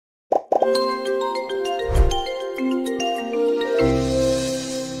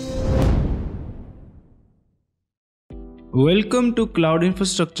Welcome to Cloud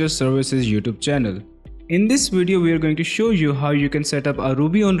Infrastructure Services YouTube channel. In this video, we are going to show you how you can set up a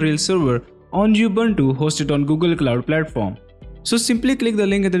Ruby on Rails server on Ubuntu hosted on Google Cloud Platform. So simply click the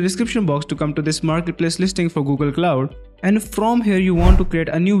link in the description box to come to this marketplace listing for Google Cloud, and from here you want to create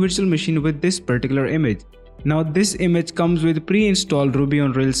a new virtual machine with this particular image. Now this image comes with pre-installed Ruby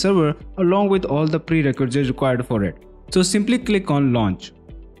on Rails server along with all the prerequisites required for it. So simply click on launch.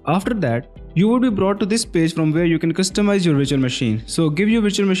 After that, you will be brought to this page from where you can customize your virtual machine. So give your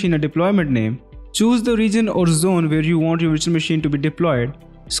virtual machine a deployment name, choose the region or zone where you want your virtual machine to be deployed,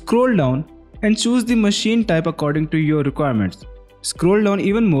 scroll down and choose the machine type according to your requirements. Scroll down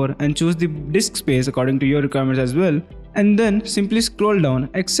even more and choose the disk space according to your requirements as well, and then simply scroll down,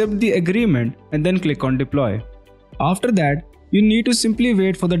 accept the agreement and then click on deploy. After that, you need to simply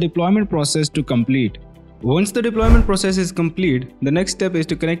wait for the deployment process to complete. Once the deployment process is complete, the next step is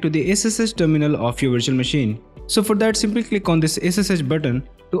to connect to the SSH terminal of your virtual machine. So for that, simply click on this SSH button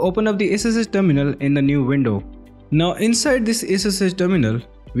to open up the SSH terminal in the new window. Now inside this SSH terminal,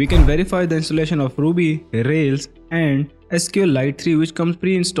 we can verify the installation of Ruby, Rails and SQLite 3 which comes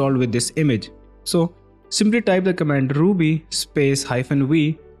pre-installed with this image. So simply type the command ruby space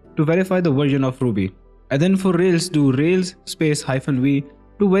 -v to verify the version of Ruby. And then for Rails, do Rails space -v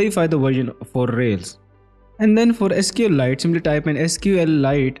to verify the version for Rails. And then for SQLite, simply type in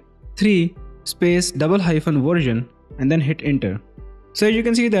SQLite 3 space --version and then hit enter. So as you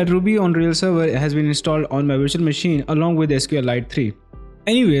can see that Ruby on Rails server has been installed on my virtual machine along with SQLite 3.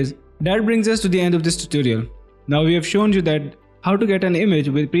 Anyways, that brings us to the end of this tutorial. Now we have shown you that how to get an image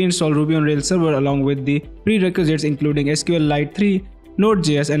with pre-installed Ruby on Rails server along with the prerequisites including SQLite 3,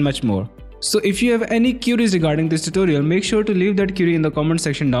 Node.js and much more. So if you have any queries regarding this tutorial, make sure to leave that query in the comment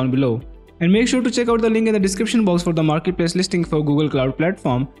section down below. And make sure to check out the link in the description box for the marketplace listing for Google Cloud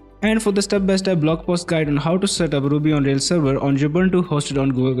Platform and for the step-by-step blog post guide on how to set up Ruby on Rails server on Ubuntu hosted on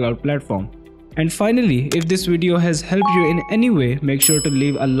Google Cloud Platform. And finally, if this video has helped you in any way, make sure to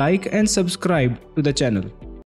leave a like and subscribe to the channel.